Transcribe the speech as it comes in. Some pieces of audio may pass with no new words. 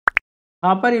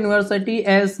Thapar University,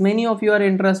 as many of you are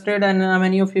interested and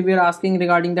many of you were asking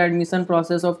regarding the admission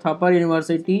process of Thapar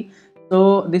University.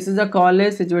 So this is a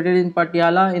college situated in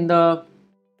Patiala in the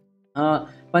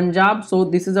Punjab. So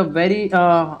this is a very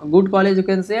good college, you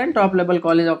can say, and top level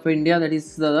college of India. That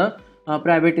is the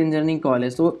private engineering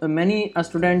college. So many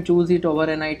students choose it over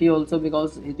NIT also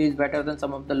because it is better than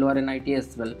some of the lower NIT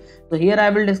as well. So here I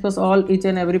will discuss all each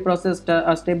and every process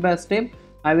step by step.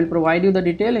 I will provide you the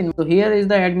detail. So here is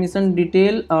the admission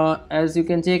detail. As you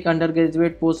can check,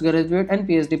 undergraduate, postgraduate, and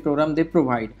PhD program they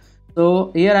provide.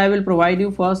 So here I will provide you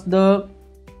first the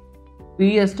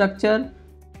fee structure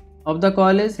of the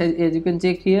college. As you can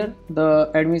check here, the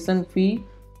admission fee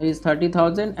is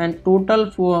 30,000 and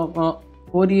total for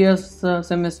 4 years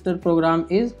semester program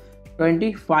is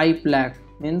 25 lakh.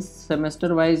 Means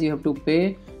semester wise you have to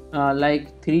pay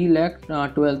like 3 lakh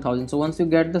 12,000. So once you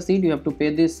get the seat, you have to pay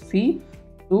this fee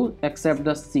to accept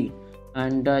the seat.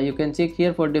 And you can check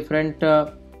here for different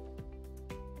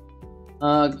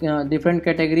different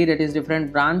category, that is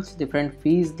different branch, different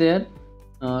fees there.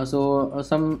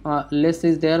 Some less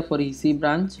is there for EC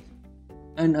branch,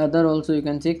 and other also you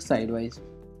can check sidewise.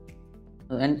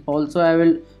 And also I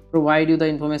will provide you the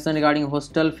information regarding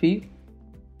hostel fee.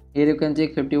 Here you can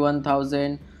check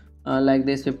 51,000, like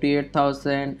this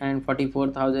 58,000 and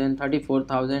 44,000,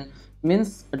 34,000.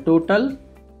 Means a total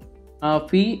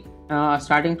fee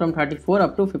starting from 34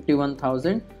 up to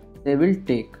 51,000 they will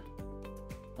take.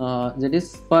 That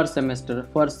is per semester.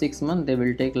 For 6 months they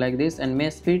will take like this. And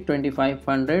mess fee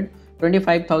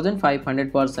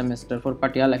 25,500 per semester for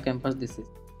Patiala campus this is.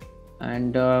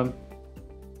 And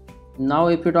now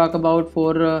if you talk about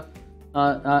for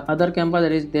other campus,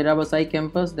 that is Derabasai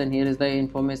campus, then here is the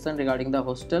information regarding the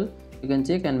hostel, you can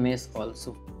check, and mess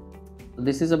also. So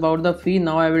this is about the fee.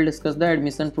 Now I will discuss the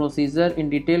admission procedure in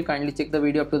detail. Kindly check the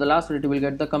video up to the last so that you will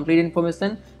get the complete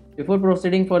information. Before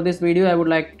proceeding for this video, I would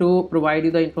like to provide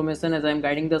you the information, as I am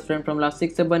guiding the student from last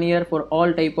 6-7 years for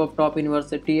all type of top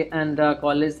university and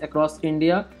college across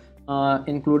India,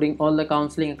 including all the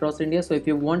counseling across India. So if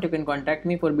you want, you can contact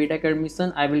me for BTech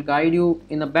admission. I will guide you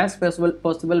in the best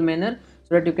possible manner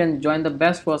so that you can join the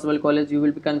best possible college. You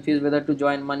will be confused whether to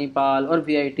join Manipal or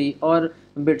VIT or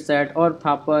BITSAT or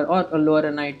Thapar or a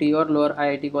lower NIT or lower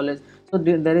IIT college. So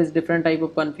there is different type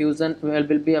of confusion will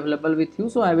be available with you.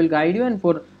 So I will guide you. And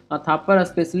for Thapar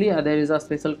especially, there is a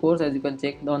special course, as you can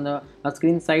check on the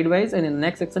screen sidewise, and in the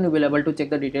next section you will be able to check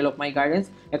the detail of my guidance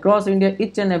across India.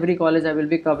 Each and every college I will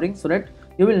be covering so that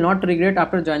you will not regret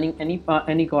after joining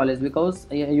any college, because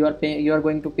you are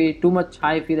going to pay too much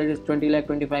high fee, that is 20 lakh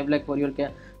 25 lakh for your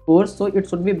course. So it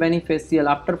should be beneficial.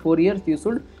 After 4 years you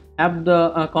should have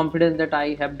the confidence that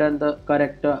I have done the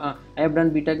correct I have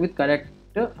done BTech with correct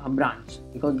branch,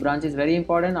 because branch is very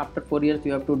important. After 4 years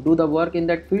you have to do the work in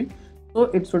that field. So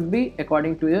it should be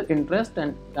according to your interest,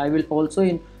 and I will also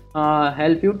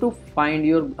help you to find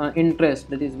your interest,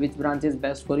 that is which branch is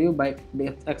best for you, by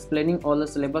explaining all the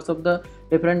syllabus of the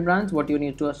different branch, what you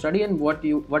need to study, and what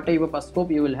type of a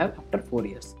scope you will have after 4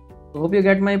 years. So hope you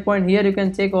get my point. Here you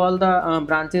can check all the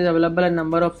branches available and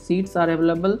number of seats are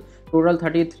available. Total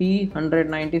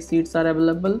 3,390 seats are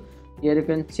available. Here you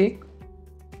can check.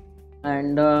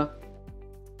 And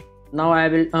now I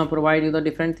will provide you the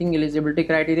different thing. Eligibility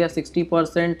criteria: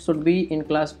 60% should be in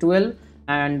class 12,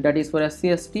 and that is for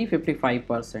SC ST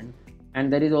 55%.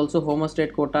 And there is also home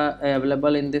state quota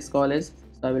available in this college,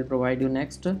 so I will provide you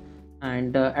next.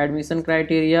 And admission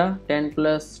criteria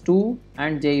 10+2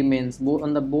 and JEE mains, both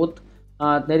on the both.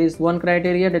 There is one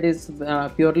criteria that is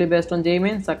purely based on JEE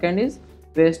mains, second is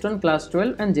based on class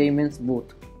 12 and JEE mains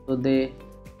both. So they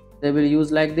will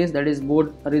use like this, that is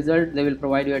board result they will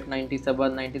provide you at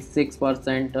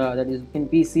 97-96%, that is in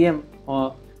PCM,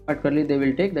 or particularly they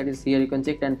will take, that is here you can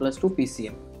check 10+2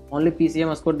 PCM, only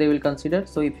PCM score they will consider.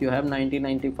 So if you have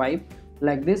 90-95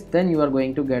 like this, then you are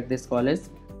going to get this college.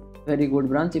 Very good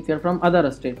branch. If you are from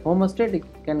other state, home state, you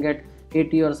can get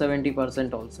 80 or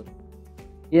 70% also.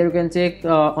 Here you can check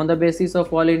on the basis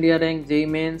of all India rank, JEE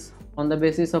mains, on the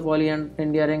basis of all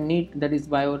India rank NEET, that is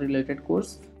bio related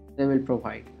course they will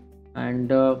provide.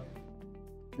 And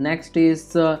next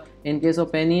is in case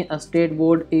of any state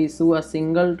board issue a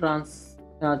single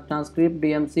transcript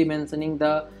DMC mentioning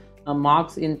the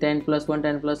marks in 10+1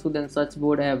 10+2, then such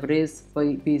board average for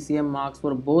PCM marks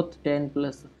for both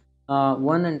 10+1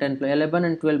 and 10+11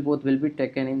 and 12 both will be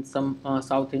taken. In some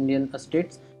South Indian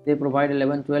states they provide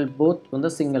 11 12 both on the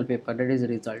single paper, that is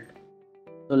result.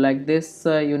 So like this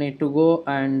you need to go.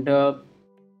 And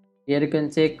here you can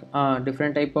check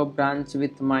different type of branch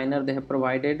with minor they have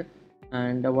provided,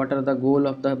 and what are the goal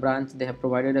of the branch they have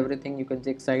provided everything. You can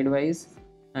check sidewise.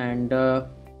 And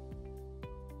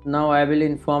Now I will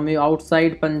inform you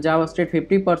outside Punjab state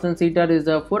 50% seat are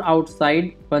reserved for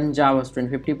outside Punjab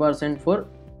student, 50% for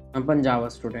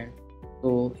Punjab student.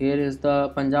 So here is the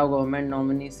Punjab government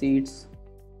nominee seats,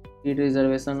 seat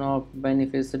reservation of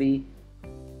beneficiary.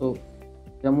 So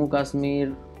Jammu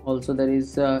Kashmir also there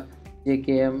is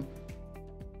JKM,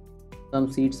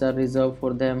 some seats are reserved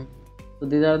for them. So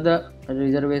these are the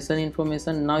reservation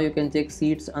information. Now you can check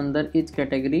seats under each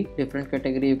category, different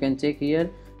category you can check here.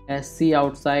 SC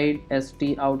outside,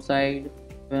 ST outside,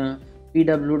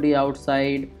 PWD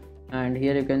outside, and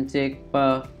here you can check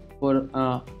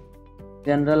for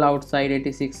general outside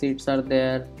 86 seats are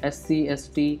there. SC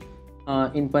ST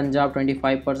in Punjab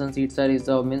 25% seats are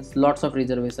reserved, means lots of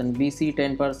reservation. BC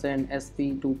 10%,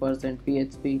 SP 2%,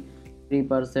 PHP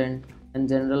 3%, and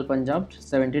general Punjab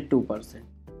 72%.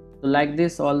 So like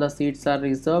this all the seats are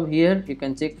reserved. Here you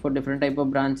can check for different type of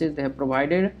branches they have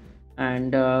provided,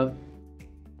 and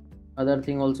other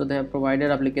thing also they have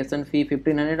provided application fee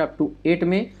 1500 up to 8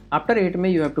 May. After 8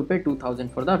 May you have to pay 2000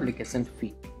 for the application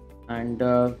fee. And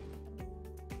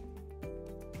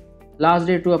last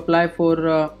date to apply for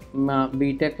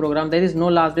BTech program, there is no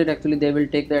last date actually. They will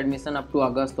take the admission up to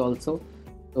August also,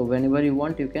 so whenever you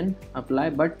want you can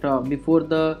apply, but before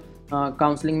the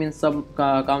counseling, means some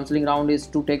counseling round is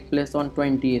to take place on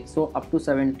 28th, so up to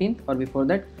 17th or before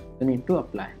that you need to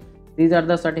apply. These are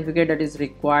the certificate that is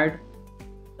required: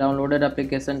 downloaded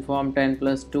application form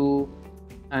 10+2,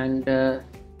 and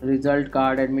result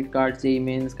card, admit card, JEE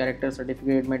Mains, character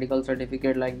certificate, medical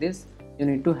certificate. Like this you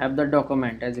need to have the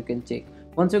document, as you can check.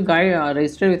 Once you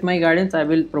register with my guidance, I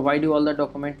will provide you all the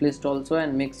document list also,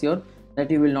 and make sure that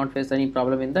you will not face any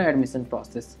problem in the admission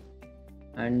process.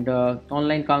 And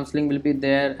online counseling will be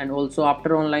there, and also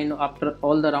after online, after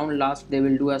all the round last, they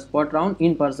will do a spot round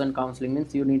in person counseling,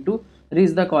 means you need to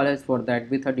reach the college for that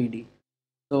with a DD.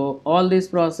 So all this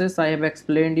process I have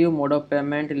explained you: mode of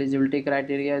payment, eligibility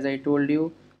criteria as I told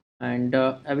you, and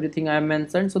everything I have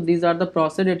mentioned. So these are the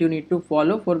process that you need to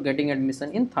follow for getting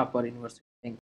admission in Thapar University. Thank you.